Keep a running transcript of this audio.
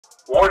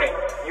Warning,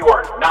 you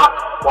are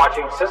not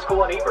watching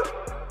Siskel and Ebert.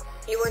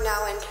 You are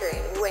now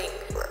entering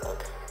Wang's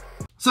world.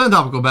 So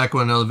topical back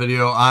with another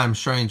video. I'm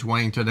Strange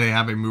Wang. Today I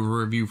have a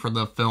movie review for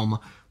the film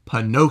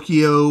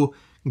Pinocchio.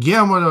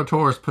 Guillermo del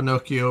Toro's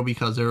Pinocchio,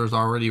 because there was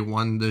already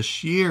one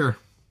this year.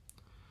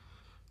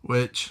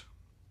 Which,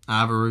 I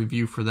have a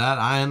review for that.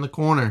 Eye in the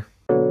corner.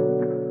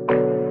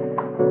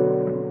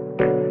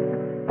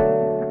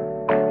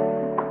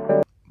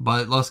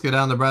 But let's get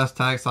down to brass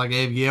tacks. I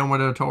gave Guillermo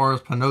del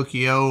Toro's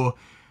Pinocchio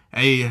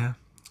a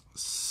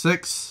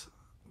 6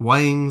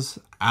 Wangs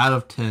out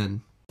of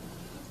 10.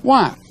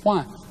 Why?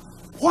 Why?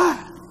 Why?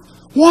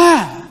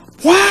 Why?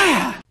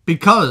 Why?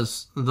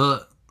 Because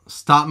the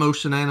stop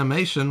motion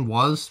animation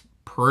was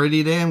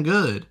pretty damn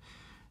good.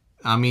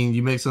 I mean,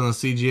 you mix in the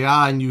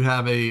CGI and you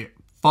have a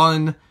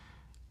fun,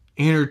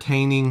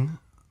 entertaining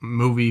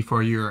movie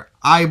for your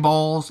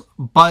eyeballs.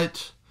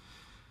 But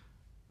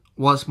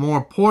what's more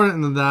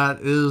important than that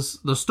is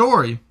the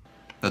story.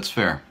 That's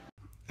fair.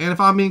 And if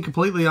I'm being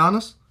completely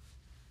honest,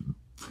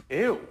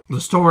 the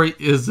story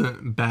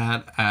isn't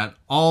bad at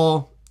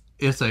all.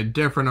 It's a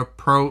different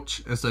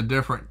approach. It's a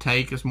different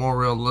take. It's more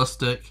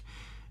realistic.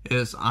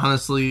 It's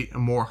honestly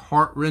more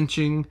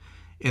heart-wrenching.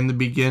 In the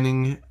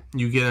beginning,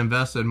 you get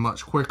invested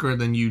much quicker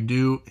than you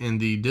do in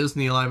the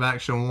Disney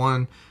live-action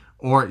one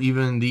or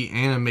even the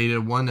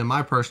animated one, in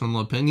my personal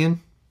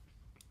opinion.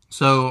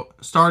 So,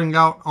 starting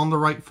out on the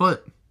right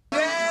foot.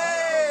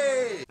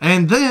 Yay!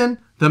 And then,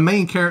 the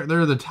main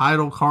character, the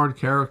title card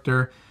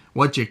character,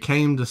 what you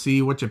came to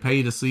see, what you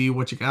paid to see,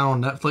 what you got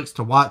on Netflix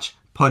to watch,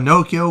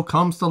 Pinocchio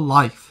comes to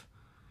life.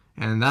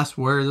 And that's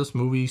where this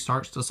movie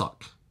starts to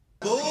suck.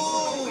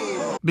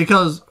 Ooh.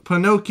 Because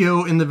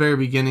Pinocchio in the very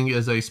beginning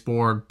is a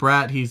spoiled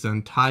brat. He's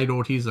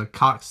entitled. He's a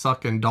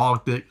cock-sucking,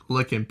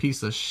 dog-dick-licking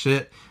piece of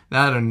shit.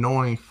 That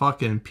annoying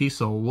fucking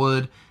piece of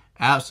wood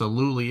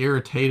absolutely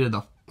irritated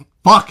the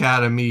fuck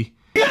out of me.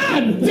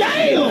 God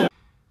damn!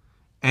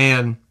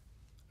 And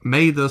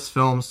made this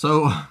film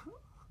so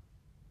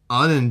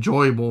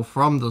unenjoyable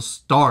from the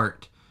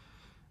start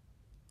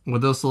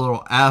with this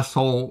little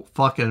asshole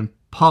fucking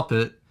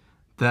puppet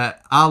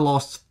that I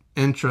lost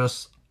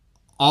interest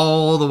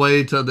all the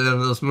way to the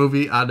end of this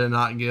movie. I did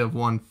not give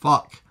one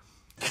fuck.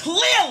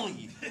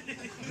 Clearly!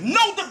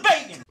 No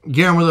debating!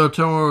 Guillermo del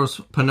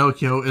Toro's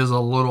Pinocchio is a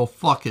little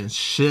fucking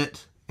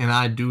shit, and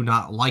I do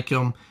not like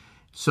him.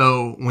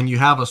 So when you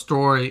have a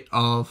story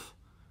of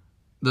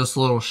this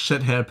little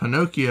shithead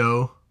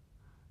Pinocchio,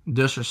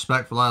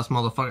 disrespectful ass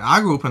motherfucker.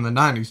 I grew up in the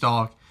 90s,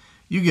 dog.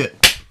 You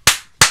get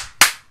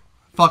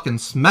fucking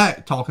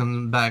smacked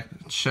talking back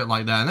shit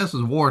like that. And this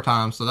is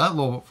wartime, so that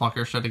little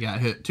fucker should have got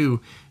hit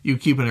too. You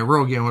keeping it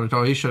real, Guillermo del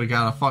Toro. He should have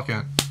got a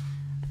fucking,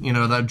 you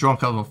know, that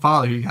drunk of a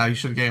father he got. You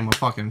should have gave him a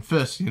fucking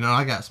fist. You know,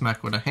 I got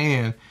smacked with a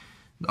hand,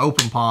 the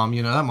open palm.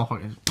 You know, that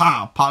motherfucker,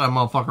 pow, pop that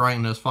motherfucker right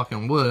in this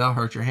fucking wood. That'll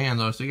hurt your hand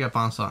though, so you gotta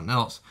find something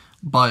else.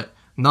 But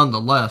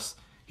nonetheless,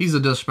 he's a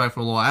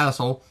disrespectful little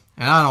asshole,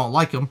 and I don't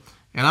like him.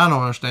 And I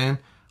don't understand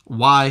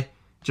why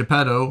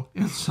Geppetto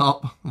ends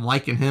up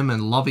liking him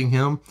and loving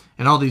him,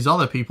 and all these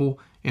other people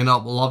end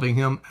up loving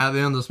him at the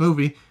end of this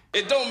movie.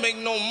 It don't make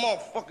no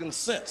motherfucking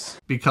sense.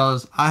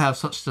 Because I have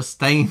such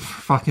disdain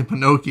for fucking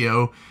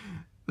Pinocchio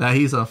that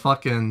he's a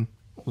fucking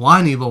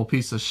whiny little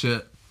piece of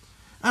shit.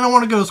 I don't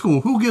want to go to school.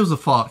 Who gives a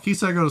fuck? He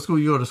said go to school,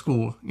 you go to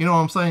school. You know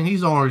what I'm saying?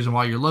 He's the only reason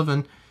why you're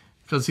living.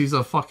 Because he's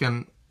a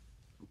fucking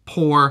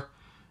poor,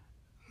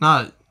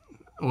 well,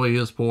 he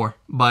is poor,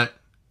 but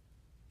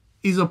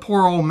he's a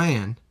poor old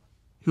man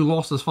who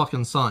lost his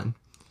fucking son.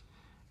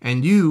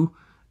 And you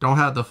don't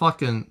have the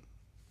fucking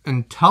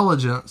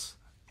intelligence,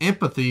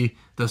 empathy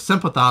to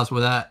sympathize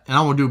with that. And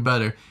I want to do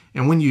better.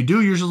 And when you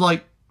do, you're just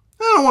like,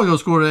 I don't want to go to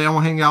school today. I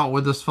want to hang out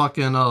with this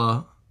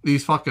fucking,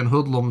 these fucking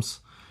hoodlums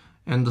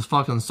and this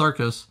fucking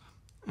circus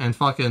and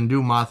fucking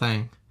do my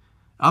thing.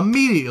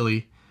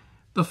 Immediately,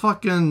 the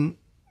fucking,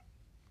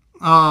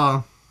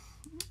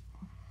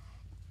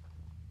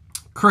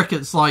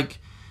 cricket's like,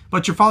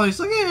 but your father's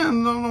like, yeah,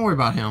 don't worry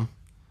about him.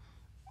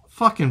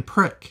 Fucking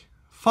prick.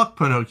 Fuck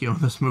Pinocchio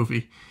in this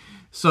movie.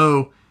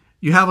 So,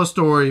 you have a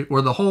story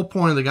where the whole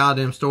point of the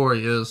goddamn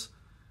story is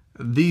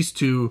these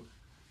two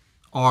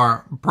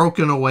are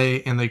broken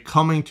away and they're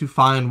coming to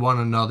find one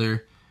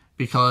another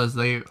because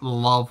they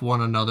love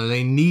one another.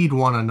 They need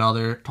one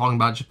another. Talking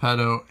about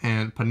Geppetto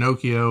and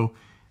Pinocchio.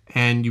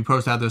 And you're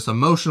supposed to have this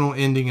emotional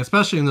ending,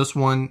 especially in this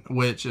one,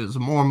 which is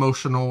more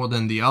emotional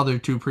than the other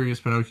two previous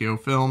Pinocchio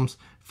films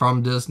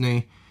from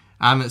Disney.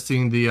 I haven't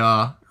seen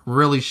the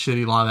really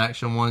shitty live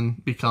action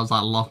one because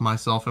I love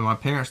myself and my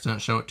parents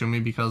didn't show it to me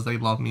because they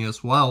love me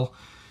as well.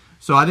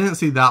 So I didn't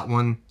see that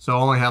one. So I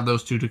only have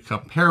those two to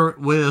compare it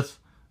with.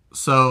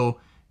 So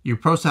you're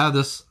supposed to have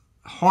this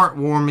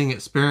heartwarming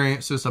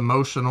experience, this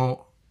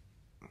emotional,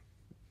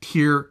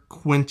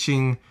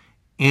 tear-quenching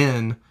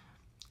end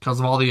because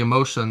of all the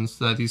emotions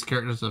that these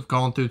characters have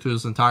gone through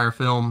this entire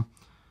film.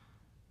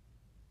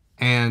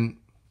 And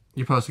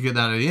you're supposed to get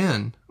that at the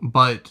end.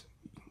 But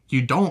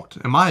you don't,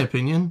 in my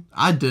opinion.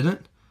 I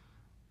didn't.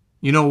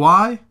 You know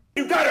why?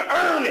 You gotta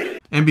earn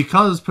it! And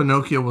because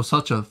Pinocchio was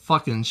such a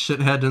fucking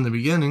shithead in the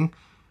beginning,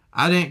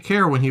 I didn't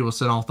care when he was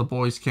sent off the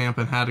boys' camp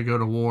and had to go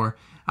to war.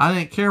 I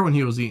didn't care when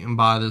he was eaten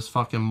by this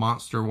fucking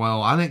monster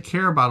whale. I didn't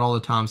care about all the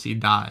times he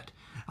died.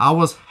 I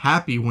was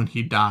happy when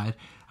he died.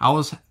 I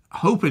was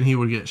hoping he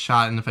would get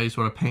shot in the face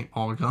with a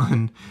paintball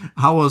gun.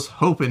 I was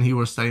hoping he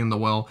would stay in the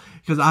well,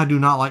 because I do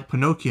not like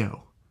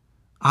Pinocchio.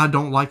 I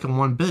don't like him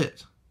one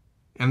bit.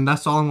 And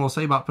that's all I'm going to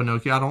say about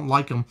Pinocchio. I don't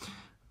like him.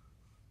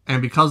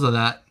 And because of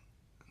that,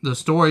 the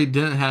story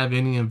didn't have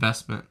any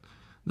investment.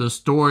 The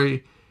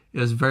story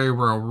is very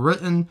well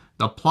written.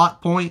 The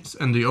plot points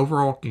and the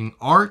overarching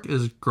arc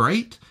is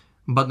great.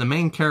 But the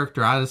main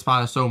character I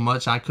despise so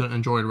much I couldn't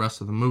enjoy the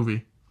rest of the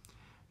movie.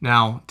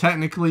 Now,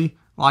 technically,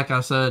 like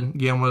I said,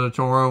 Guillermo del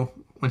Toro,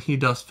 when he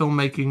does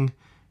filmmaking,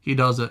 he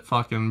does it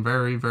fucking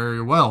very,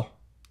 very well.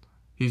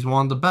 He's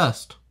one of the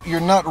best. You're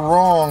not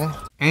wrong.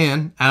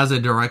 And as a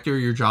director,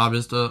 your job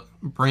is to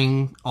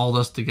bring all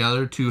this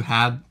together to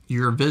have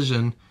your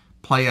vision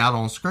play out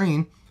on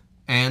screen.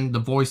 And the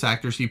voice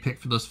actors he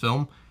picked for this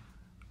film,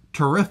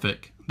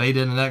 terrific. They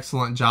did an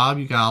excellent job.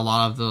 You got a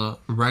lot of the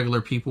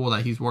regular people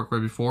that he's worked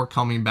with before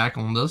coming back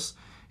on this.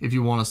 If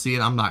you want to see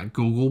it, I'm not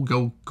Google.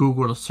 Go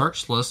Google the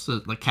search list,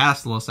 the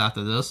cast list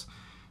after this.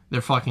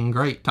 They're fucking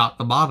great, top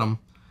to bottom.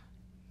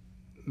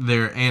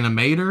 Their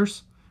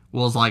animators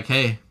was like,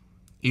 hey,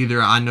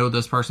 either I know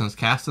this person is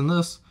casting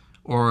this,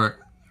 or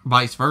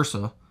vice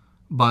versa.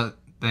 But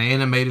the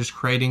animators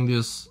creating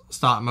this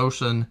stop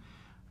motion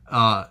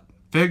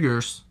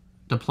figures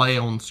to play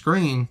on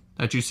screen,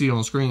 that you see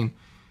on screen,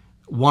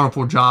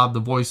 wonderful job.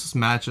 The voices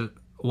match it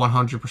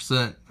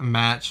 100%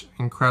 match.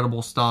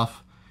 Incredible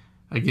stuff.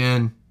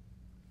 Again,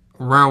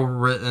 well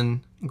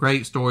written,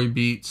 great story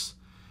beats.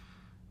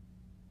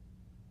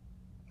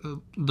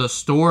 The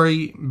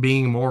story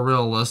being more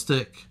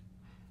realistic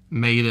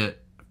made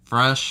it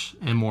fresh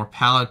and more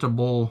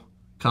palatable,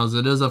 because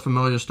it is a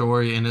familiar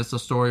story, and it's a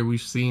story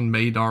we've seen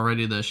made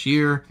already this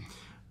year.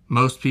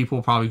 Most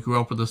people probably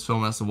grew up with this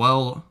film as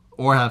well,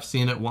 or have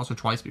seen it once or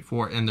twice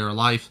before in their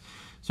life.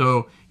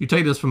 So you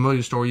take this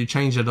familiar story, you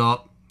change it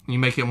up, you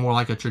make it more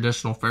like a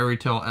traditional fairy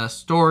tale-esque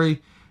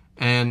story,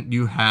 and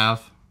you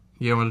have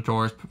Guillermo del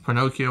Toro's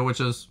Pinocchio,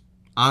 which is,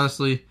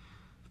 honestly,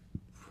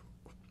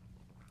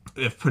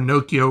 if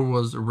Pinocchio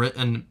was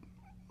written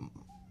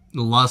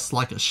less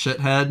like a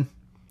shithead,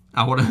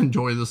 I would have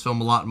enjoyed this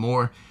film a lot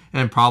more,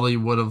 and probably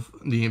would have,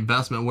 the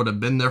investment would have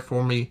been there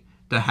for me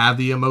to have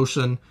the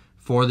emotion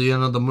for the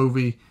end of the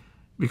movie,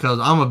 because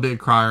I'm a big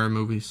crier in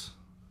movies.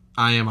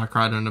 I am. I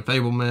cried in The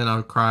Fableman.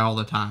 I cry all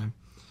the time.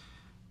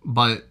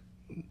 But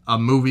a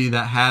movie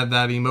that had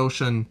that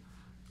emotion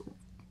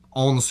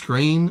on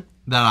screen,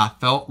 that I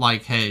felt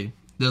like, hey,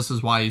 this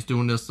is why he's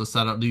doing this, to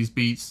set up these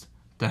beats,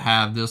 to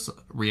have this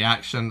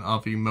reaction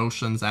of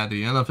emotions at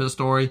the end of his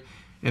story,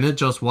 and it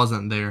just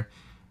wasn't there.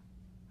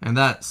 And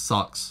that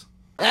sucks.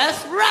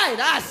 That's right,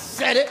 I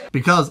said it.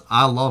 Because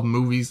I love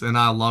movies, and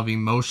I love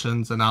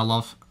emotions, and I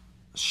love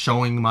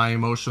showing my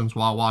emotions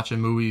while watching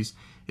movies.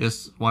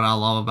 It's what I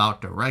love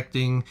about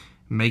directing,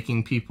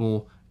 making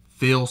people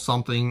feel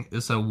something.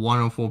 It's a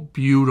wonderful,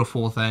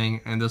 beautiful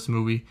thing, and this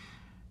movie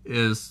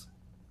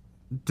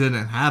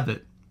didn't have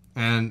it,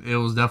 and it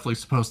was definitely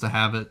supposed to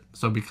have it.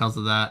 So because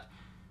of that,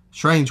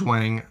 Strange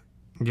Wang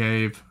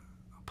gave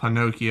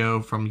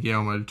Pinocchio from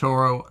Guillermo del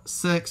Toro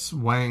 6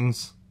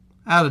 Wangs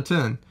out of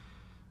 10.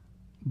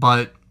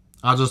 But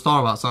I just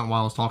thought about something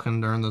while I was talking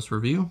during this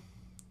review.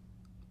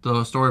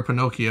 The story of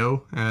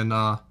Pinocchio, and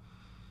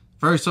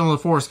very similar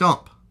to Forrest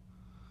Gump.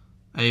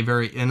 A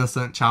very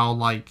innocent,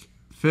 childlike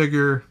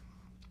figure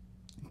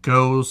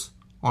goes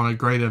on a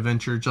great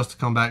adventure just to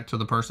come back to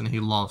the person he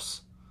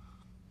loves.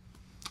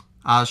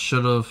 I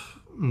should have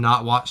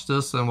not watched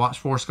this and watched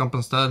Forrest Gump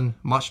instead.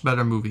 Much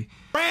better movie.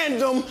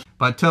 Random.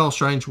 But tell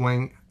Strange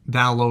Wang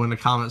down low in the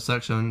comment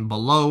section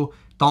below.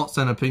 Thoughts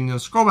and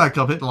opinions. Scroll back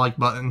up, hit the like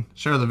button,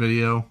 share the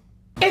video.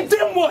 And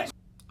then what?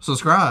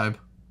 Subscribe.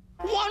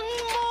 One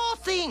more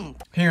thing.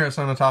 Here at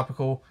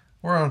Topical,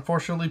 we're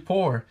unfortunately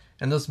poor.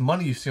 And this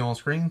money you see on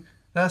screen,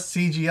 that's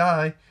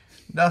CGI.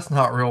 That's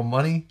not real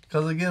money.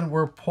 Because again,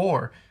 we're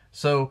poor.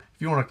 So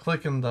if you want to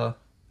click in the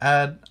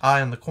ad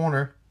eye in the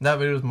corner, that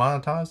video is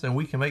monetized and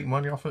we can make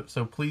money off it.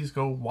 So please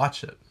go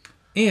watch it.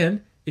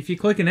 And if you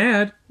click an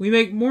ad, we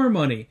make more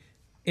money.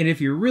 And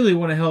if you really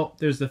want to help,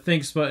 there's the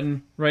thanks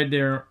button right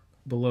there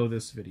below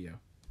this video.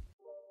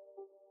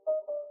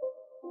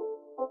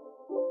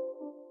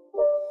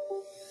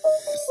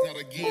 It's not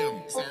a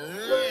game, it's a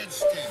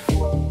rich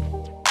thing.